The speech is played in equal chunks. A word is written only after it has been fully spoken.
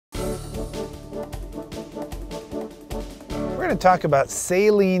going to talk about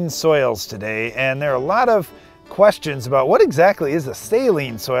saline soils today, and there are a lot of questions about what exactly is a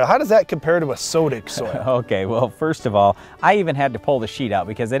saline soil. How does that compare to a sodic soil? Okay, well, first of all, I even had to pull the sheet out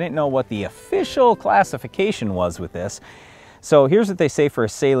because I didn't know what the official classification was with this. So here's what they say for a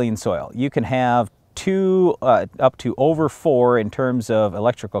saline soil. You can have up to over 4 in terms of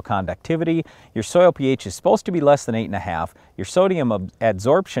electrical conductivity. Your soil pH is supposed to be less than 8.5. Your sodium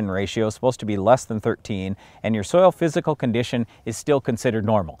adsorption ratio is supposed to be less than 13, and your soil physical condition is still considered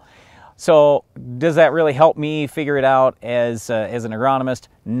normal. So does that really help me figure it out as an agronomist?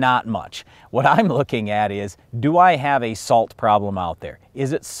 Not much. What I'm looking at is, do I have a salt problem out there?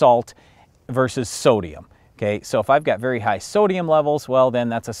 Is it salt versus sodium? Okay, so if I've got very high sodium levels, well then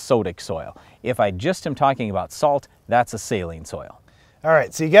that's a sodic soil. If I just am talking about salt, that's a saline soil. All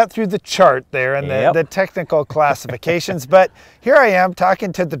right, so you got through the chart there and the technical classifications, but here I am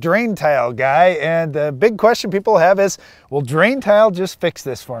talking to the drain tile guy, and the big question people have is, will drain tile just fix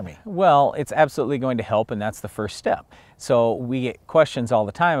this for me? Well, it's absolutely going to help, and that's the first step. So we get questions all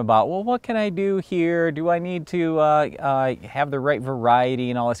the time about, well, what can I do here? Do I need to have the right variety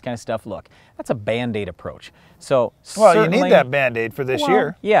and all this kind of stuff? Look, that's a Band-Aid approach. So well, you need that Band-Aid for this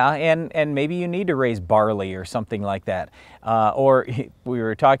year. Yeah, and maybe you need to raise barley or something like that. Or we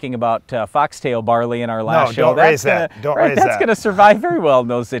were talking about foxtail barley in our last show. Don't raise that. Don't raise that. That's going to survive very well in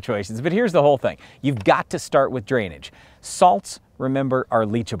those situations. But here's the whole thing. You've got to start with drainage. Salts, remember, are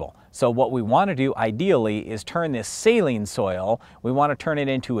leachable. So what we want to do ideally is turn this saline soil, we want to turn it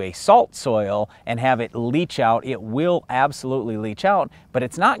into a salt soil and have it leach out. It will absolutely leach out, but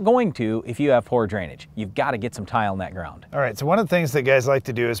it's not going to if you have poor drainage. You've got to get some tile in that ground. All right, so one of the things that guys like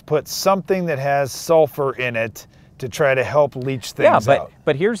to do is put something that has sulfur in it to try to help leach things out.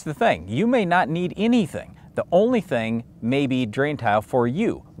 But here's the thing. You may not need anything. The only thing may be drain tile for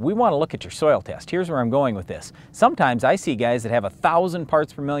you. We want to look at your soil test. Here's where I'm going with this. Sometimes I see guys that have 1,000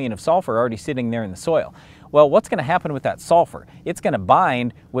 parts per million of sulfur already sitting there in the soil. Well, what's going to happen with that sulfur? It's going to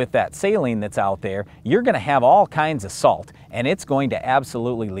bind with that saline that's out there. You're going to have all kinds of salt, and it's going to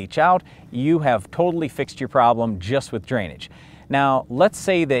absolutely leach out. You have totally fixed your problem just with drainage. Now, let's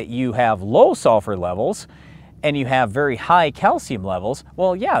say that you have low sulfur levels and you have very high calcium levels,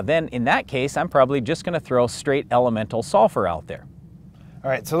 well, yeah, then in that case, I'm probably just going to throw straight elemental sulfur out there. All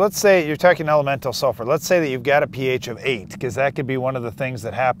right, so let's say you're talking elemental sulfur. Let's say that you've got a pH of 8, because that could be one of the things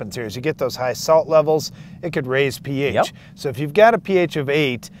that happens here. As you get those high salt levels, it could raise pH. Yep. So if you've got a pH of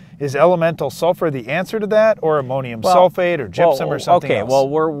 8, is elemental sulfur the answer to that, or ammonium sulfate or gypsum or something else? Okay, well,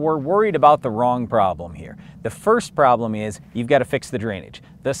 we're worried about the wrong problem here. The first problem is you've got to fix the drainage.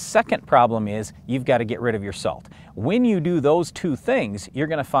 The second problem is you've got to get rid of your salt. When you do those two things, you're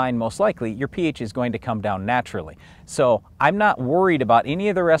going to find most likely your pH is going to come down naturally. So I'm not worried about any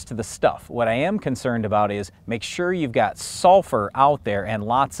of the rest of the stuff. What I am concerned about is make sure you've got sulfur out there and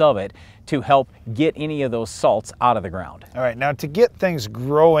lots of it to help get any of those salts out of the ground. All right, now to get things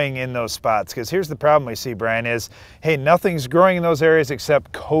growing in those spots, because here's the problem we see, Brian, is, hey, nothing's growing in those areas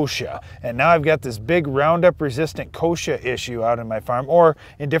except kochia. And now I've got this big Roundup resistant kochia issue out in my farm, or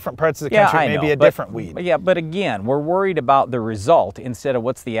in different parts of the country, maybe a different weed. Yeah, but again, we're worried about the result instead of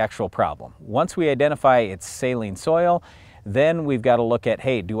what's the actual problem. Once we identify it's saline soil, then we've got to look at,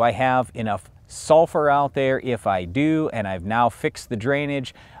 hey, do I have enough sulfur out there? If I do, and I've now fixed the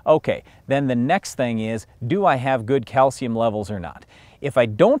drainage, okay, then the next thing is, do I have good calcium levels or not? If I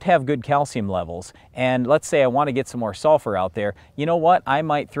don't have good calcium levels, and let's say I want to get some more sulfur out there, you know what? I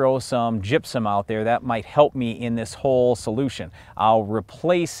might throw some gypsum out there. That might help me in this whole solution. I'll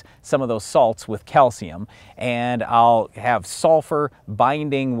replace some of those salts with calcium, and I'll have sulfur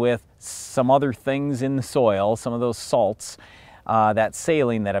binding with some other things in the soil, some of those salts, that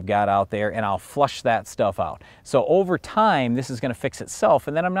saline that I've got out there, and I'll flush that stuff out. So over time, this is going to fix itself,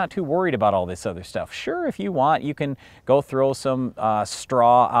 and then I'm not too worried about all this other stuff. Sure, if you want, you can go throw some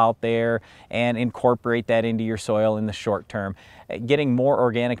straw out there and incorporate that into your soil in the short term. Getting more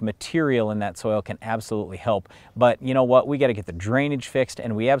organic material in that soil can absolutely help, but you know what? We got to get the drainage fixed,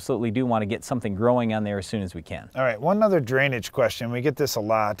 and we absolutely do want to get something growing on there as soon as we can. All right, one other drainage question. We get this a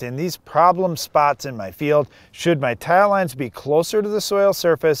lot. In these problem spots in my field, should my tile lines be closer to the soil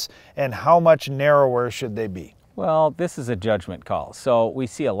surface, and how much narrower should they be? Well, this is a judgment call. So we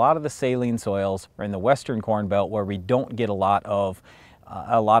see a lot of the saline soils are in the western corn belt where we don't get a lot of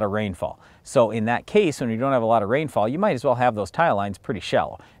rainfall. So in that case, when you don't have a lot of rainfall, you might as well have those tile lines pretty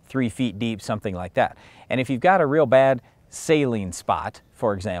shallow, 3 feet deep, something like that. And if you've got a real bad saline spot,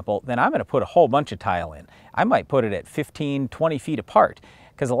 for example, then I'm going to put a whole bunch of tile in. I might put it at 15, 20 feet apart,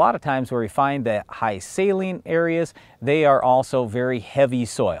 because a lot of times where we find the high saline areas, they are also very heavy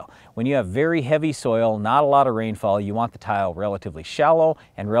soil. When you have very heavy soil, not a lot of rainfall, you want the tile relatively shallow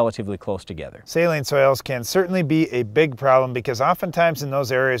and relatively close together. Saline soils can certainly be a big problem because oftentimes in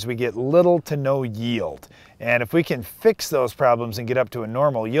those areas we get little to no yield. And if we can fix those problems and get up to a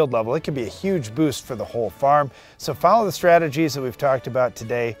normal yield level, it can be a huge boost for the whole farm. So follow the strategies that we've talked about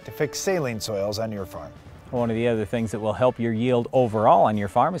today to fix saline soils on your farm. One of the other things that will help your yield overall on your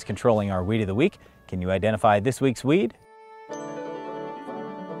farm is controlling our weed of the week. Can you identify this week's weed?